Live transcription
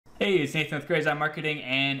Hey, it's Nathan with Crazy Marketing,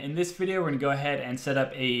 and in this video we're going to go ahead and set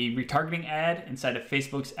up a retargeting ad inside of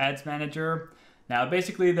Facebook's Ads Manager. Now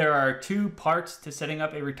basically there are two parts to setting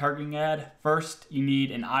up a retargeting ad. First, you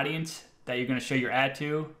need an audience that you're going to show your ad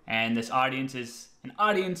to, and this audience is an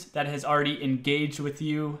audience that has already engaged with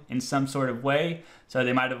you in some sort of way. So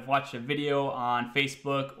they might have watched a video on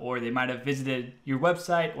Facebook, or they might have visited your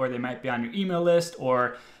website, or they might be on your email list,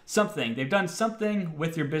 or something. They've done something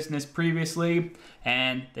with your business previously,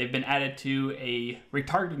 and they've been added to a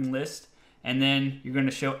retargeting list, and then you're going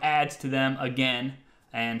to show ads to them again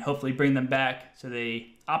and hopefully bring them back so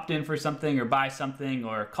they opt in for something or buy something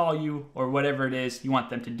or call you or whatever it is you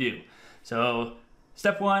want them to do. So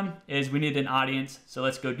step one is we need an audience. So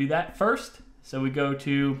let's go do that first. So we go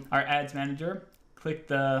to our Ads Manager, click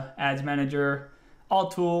the Ads Manager, All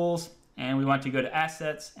Tools, and we want to go to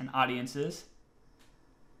Assets and Audiences.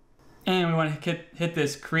 And we want to hit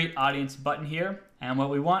this Create Audience button here. And what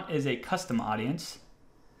we want is a custom audience.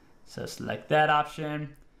 So select that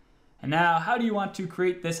option. And now, how do you want to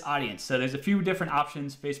create this audience? So there's a few different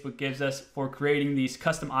options Facebook gives us for creating these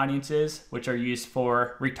custom audiences, which are used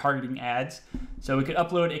for retargeting ads. So we could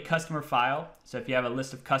upload a customer file. So if you have a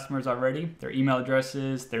list of customers already, their email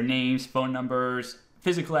addresses, their names, phone numbers,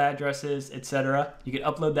 physical addresses, etc., you could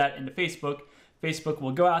upload that into Facebook. Facebook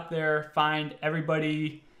will go out there, find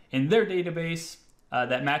everybody in their database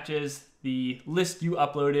that matches the list you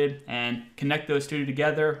uploaded and connect those two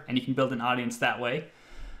together, and you can build an audience that way.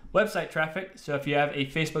 Website traffic, so if you have a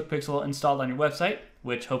Facebook pixel installed on your website,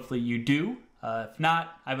 which hopefully you do. If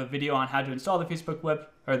not, I have a video on how to install the Facebook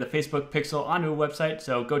pixel onto a website,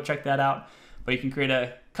 so go check that out. But you can create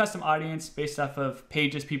a custom audience based off of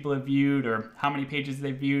pages people have viewed or how many pages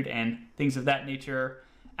they've viewed and things of that nature.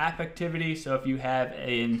 App activity, so if you have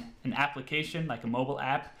an application like a mobile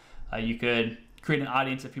app, you could create an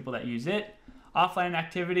audience of people that use it. Offline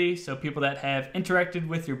activity, so people that have interacted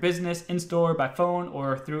with your business in-store, by phone,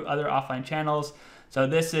 or through other offline channels. So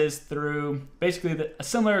this is through basically a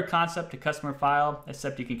similar concept to customer file,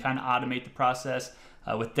 except you can kind of automate the process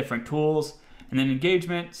with different tools. And then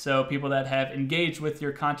engagement, so people that have engaged with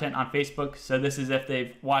your content on Facebook. So this is if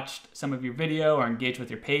they've watched some of your video or engaged with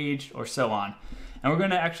your page or so on. And we're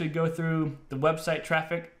going to actually go through the website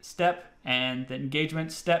traffic step and the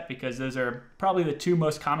engagement step because those are probably the two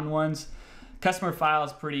most common ones. Customer file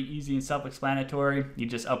is pretty easy and self-explanatory. You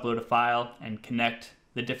just upload a file and connect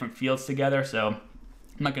the different fields together. So I'm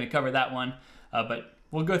not going to cover that one, but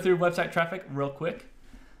we'll go through website traffic real quick.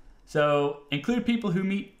 So include people who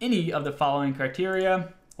meet any of the following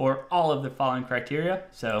criteria or all of the following criteria.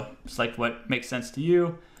 So select what makes sense to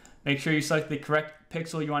you. Make sure you select the correct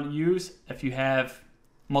pixel you want to use if you have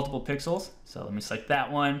multiple pixels. So let me select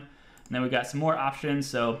that one. And then we've got some more options.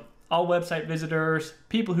 So all website visitors,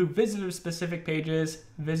 people who visited specific pages,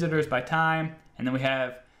 visitors by time, and then we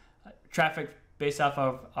have traffic based off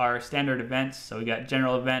of our standard events. So we got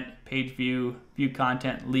general event, page view, view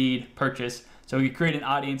content, lead, purchase. So we create an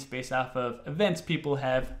audience based off of events people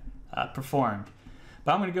have performed.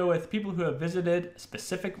 But I'm going to go with people who have visited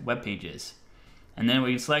specific web pages. And then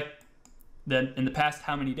we can select in the past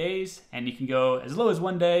how many days, and you can go as low as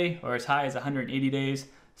 1 day or as high as 180 days.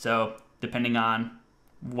 So depending on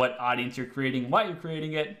what audience you're creating, why you're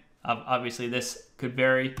creating it. Obviously this could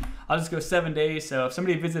vary. I'll just go 7 days. So if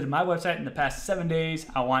somebody visited my website in the past 7 days,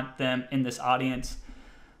 I want them in this audience.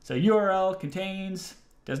 So URL contains,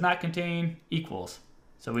 does not contain, equals.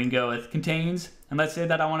 So we can go with contains, and let's say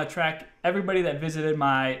that I want to track everybody that visited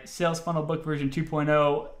my Sales Funnel Book version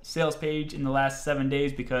 2.0 sales page in the last 7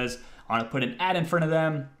 days because I want to put an ad in front of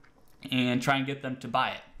them and try and get them to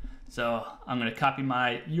buy it. So I'm going to copy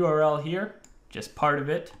my URL here, just part of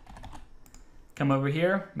it. Come over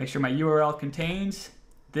here, make sure my URL contains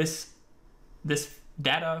this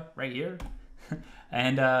data right here.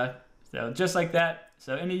 And so just like that,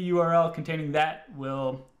 so any URL containing that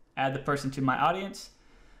will add the person to my audience.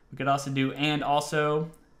 We could also do and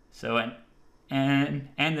also, so and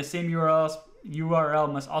the same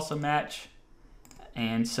URL must also match,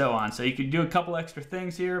 and so on. So you could do a couple extra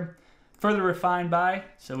things here. Further refined by,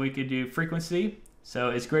 so we could do frequency. So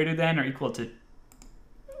it's greater than or equal to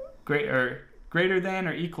greater than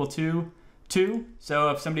or equal to 2. So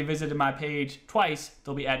if somebody visited my page twice,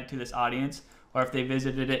 they'll be added to this audience. Or if they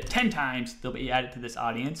visited it 10 times, they'll be added to this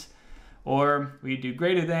audience. Or we do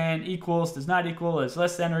greater than, equals, does not equal, is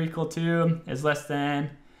less than or equal to, is less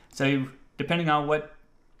than. So depending on what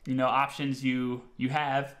options you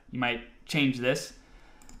have, you might change this.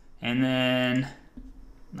 And then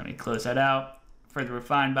let me close that out. Further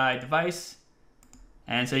refined by device.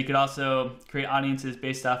 And so you could also create audiences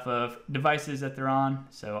based off of devices that they're on.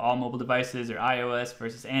 So all mobile devices, or iOS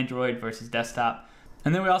versus Android versus desktop.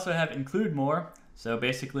 And then we also have include more. So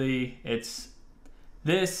basically it's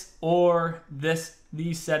this or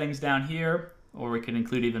these settings down here, or we could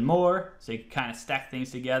include even more. So you can kind of stack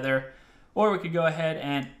things together. Or we could go ahead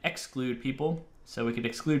and exclude people. So we could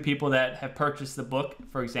exclude people that have purchased the book,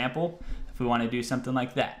 for example, if we want to do something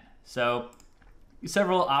like that. So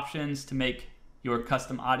several options to make your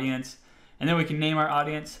custom audience. And then we can name our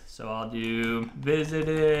audience. So I'll do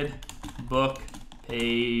visited book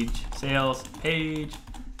page sales page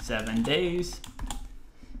 7 days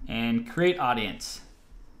and create audience.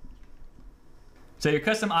 So your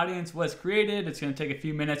custom audience was created. It's going to take a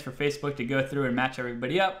few minutes for Facebook to go through and match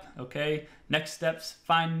everybody up. Okay. Next steps,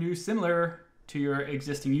 find new similar to your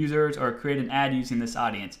existing users or create an ad using this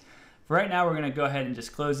audience. For right now, we're going to go ahead and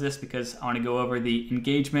just close this because I want to go over the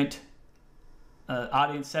engagement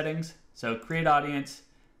audience settings. So create audience,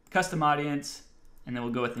 custom audience, and then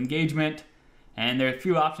we'll go with engagement. And there are a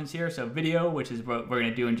few options here. So video, which is what we're going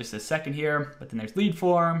to do in just a second here. But then there's lead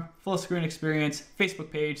form, full screen experience,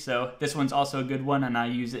 Facebook page. So this one's also a good one, and I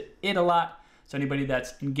use it a lot. So anybody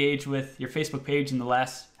that's engaged with your Facebook page in the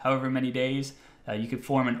last however many days, you could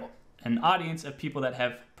form an audience of people that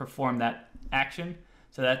have performed that action.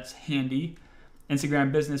 So that's handy.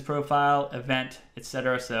 Instagram business profile, event,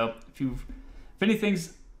 etc. So if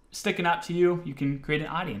anything's sticking out to you, you can create an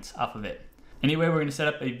audience off of it. Anyway, we're going to set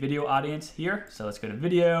up a video audience here. So let's go to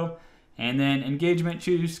video and then engagement,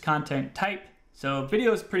 choose content type. So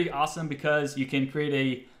video is pretty awesome because you can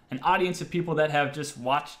create an audience of people that have just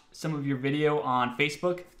watched some of your video on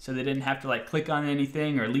Facebook. So they didn't have to like click on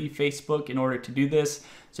anything or leave Facebook in order to do this.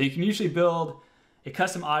 So you can usually build a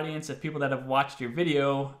custom audience of people that have watched your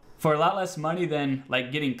video for a lot less money than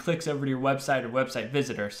like getting clicks over to your website or website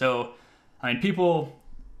visitor. So I mean,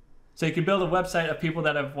 so you can build a website of people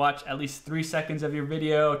that have watched at least 3 seconds of your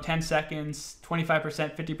video, 10 seconds,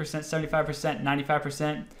 25%, 50%, 75%,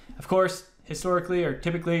 95%. Of course, historically or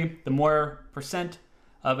typically, the more percent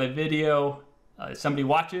of a video somebody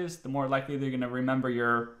watches, the more likely they're going to remember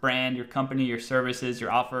your brand, your company, your services,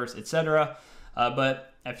 your offers, etc.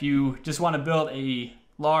 But if you just want to build a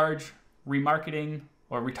large remarketing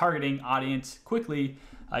or retargeting audience quickly,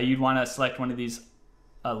 you'd want to select one of these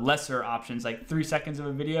lesser options, like 3 seconds of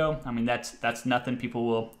a video. I mean, that's nothing. People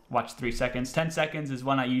will watch 3 seconds. 10 seconds is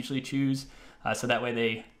one I usually choose, so that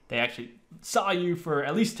way they actually saw you for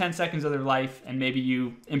at least 10 seconds of their life, and maybe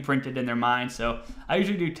you imprinted in their mind. So I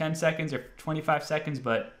usually do 10 seconds or 25 seconds,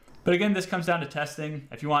 but again, this comes down to testing.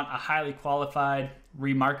 If you want a highly qualified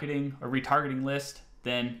remarketing or retargeting list,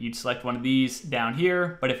 then you'd select one of these down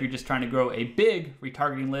here. But if you're just trying to grow a big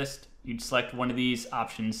retargeting list, you'd select one of these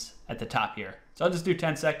options at the top here. So I'll just do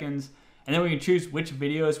 10 seconds, and then we can choose which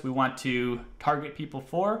videos we want to target people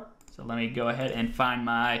for. So let me go ahead and find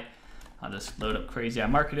I'll just load up Crazy Eye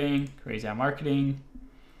Marketing.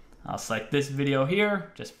 I'll select this video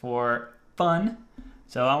here just for fun.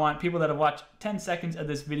 So I want people that have watched 10 seconds of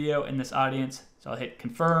this video in this audience. So I'll hit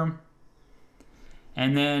confirm.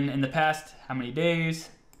 And then in the past, how many days?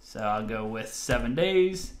 So I'll go with 7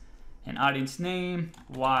 days. And audience name,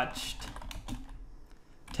 watched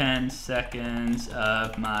 10 seconds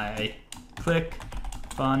of my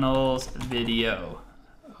ClickFunnels video.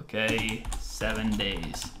 Okay, 7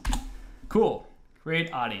 days. Cool,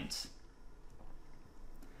 create audience.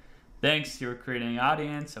 Thanks, you're creating an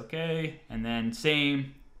audience, okay. And then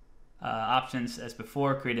same options as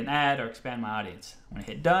before, create an ad or expand my audience. I'm gonna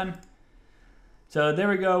hit done. So there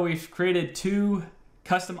we go, we've created 2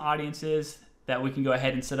 custom audiences that we can go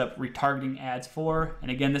ahead and set up retargeting ads for. And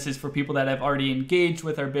again, this is for people that have already engaged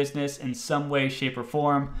with our business in some way, shape, or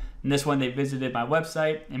form. In this one, they visited my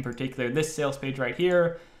website, in particular this sales page right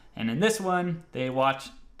here. And in this one, they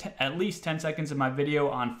watched at least 10 seconds of my video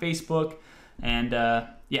on Facebook. And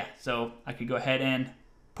yeah, so I could go ahead and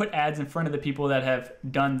put ads in front of the people that have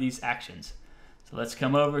done these actions. So let's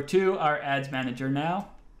come over to our ads manager now.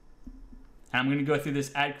 I'm going to go through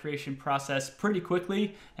this ad creation process pretty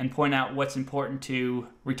quickly and point out what's important to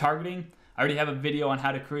retargeting. I already have a video on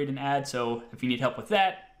how to create an ad, so if you need help with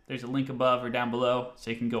that, there's a link above or down below,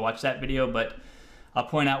 so you can go watch that video, but I'll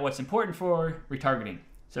point out what's important for retargeting.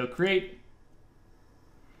 So create,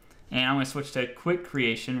 and I'm going to switch to quick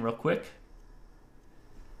creation real quick.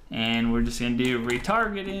 And we're just going to do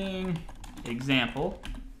retargeting, example.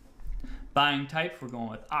 Buying type, we're going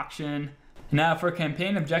with auction. Now for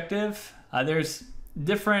campaign objective, there's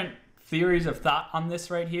different theories of thought on this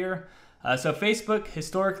right here. So Facebook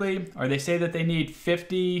historically, or they say that they need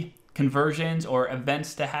 50 conversions or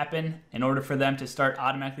events to happen in order for them to start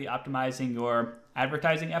automatically optimizing your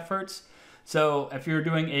advertising efforts. So if you're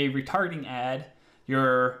doing a retargeting ad,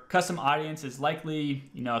 your custom audience is likely,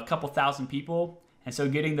 a couple thousand people. And so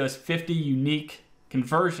getting those 50 unique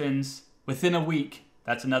conversions within a week,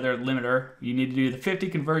 that's another limiter. You need to do the 50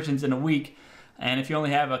 conversions in a week. And if you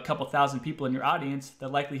only have a couple thousand people in your audience, the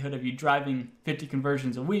likelihood of you driving 50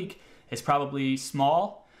 conversions a week is probably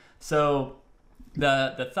small. So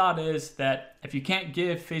the thought is that if you can't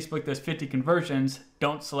give Facebook those 50 conversions,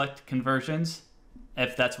 don't select conversions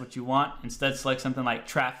if that's what you want. Instead, select something like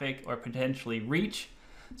traffic or potentially reach.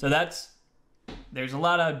 So there's a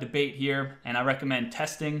lot of debate here, and I recommend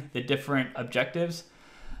testing the different objectives.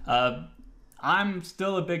 I'm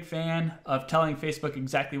still a big fan of telling Facebook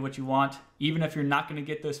exactly what you want, even if you're not going to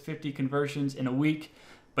get those 50 conversions in a week,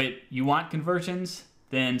 but you want conversions,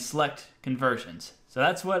 then select conversions. So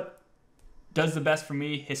that's what does the best for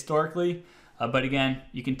me historically. But again,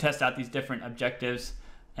 you can test out these different objectives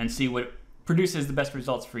and see what produces the best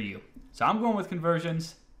results for you. So I'm going with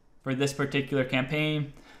conversions for this particular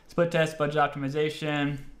campaign. Split test, budget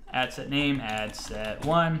optimization, ad set name, ad set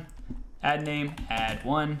 1, ad name, ad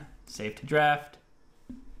 1, save to draft.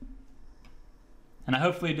 And I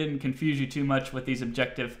hopefully didn't confuse you too much with these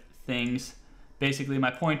objective things. Basically,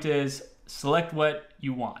 my point is select what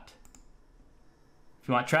you want. If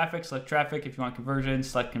you want traffic, select traffic. If you want conversions,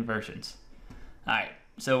 select conversions. All right,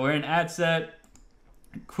 so we're in ad set.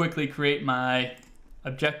 Quickly create my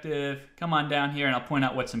objective. Come on down here and I'll point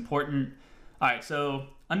out what's important. All right, so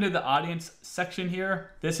under the audience section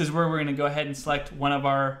here, this is where we're gonna go ahead and select one of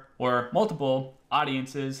our, or multiple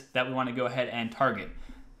audiences that we wanna go ahead and target.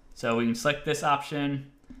 So we can select this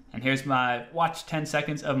option, and here's my watch 10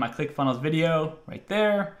 seconds of my ClickFunnels video right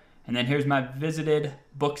there. And then here's my visited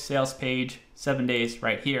book sales page, 7 days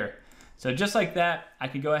right here. So just like that, I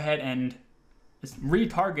could go ahead and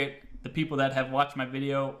retarget the people that have watched my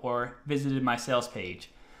video or visited my sales page.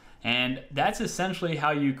 And that's essentially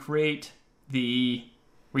how you create the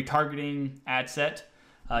retargeting ad set.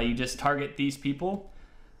 You just target these people.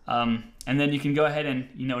 And then you can go ahead and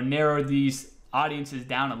narrow these audiences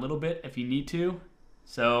down a little bit if you need to.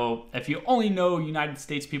 So if you only know United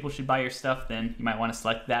States people should buy your stuff, then you might want to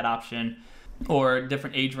select that option. Or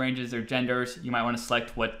different age ranges or genders, you might want to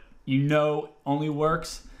select what only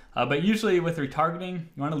works. But usually with retargeting,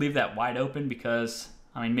 you want to leave that wide open because,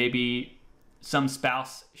 maybe some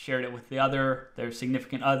spouse shared it with their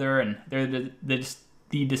significant other, and they're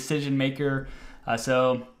the decision maker.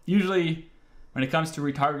 So usually when it comes to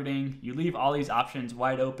retargeting, you leave all these options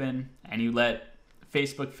wide open and you let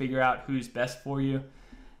Facebook figure out who's best for you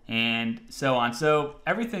and so on. So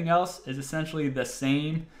everything else is essentially the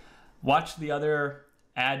same. Watch the other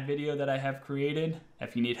ad video that I have created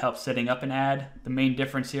if you need help setting up an ad. The main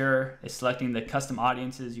difference here is selecting the custom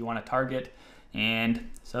audiences you want to target. And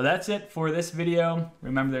so that's it for this video.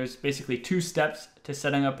 Remember, there's basically 2 steps to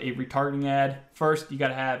setting up a retargeting ad. First, you got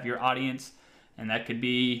to have your audience, and that could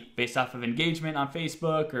be based off of engagement on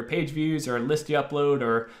Facebook or page views or a list you upload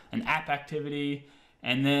or an app activity.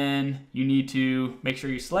 And then you need to make sure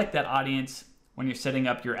you select that audience when you're setting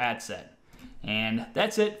up your ad set. And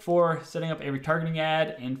that's it for setting up a retargeting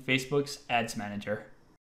ad in Facebook's Ads Manager.